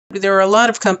There are a lot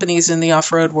of companies in the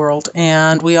off-road world,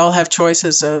 and we all have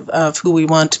choices of who we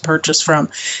want to purchase from.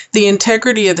 The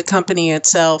integrity of the company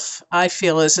itself, I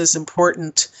feel, is as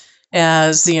important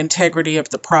as the integrity of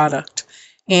the product.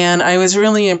 And I was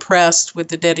really impressed with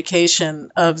the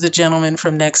dedication of the gentleman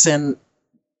from Nexen,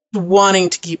 wanting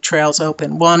to keep trails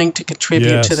open, wanting to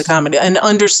contribute to the community, and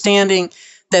understanding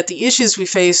that the issues we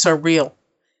face are real.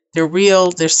 They're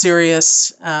real, they're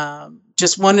serious.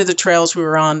 Just one of the trails we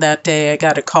were on that day, I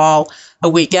got a call a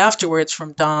week afterwards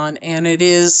from Don, and it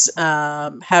is,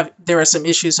 there are some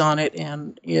issues on it,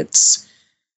 and it's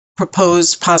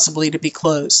proposed possibly to be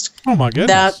closed. Oh my goodness.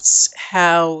 That's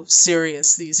how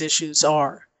serious these issues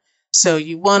are. So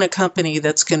you want a company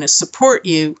that's going to support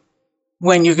you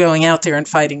when you're going out there and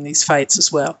fighting these fights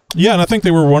as well. Yeah, and I think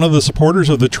they were one of the supporters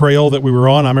of the trail that we were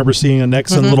on. I remember seeing a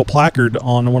Nexen little placard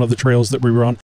on one of the trails that we were on.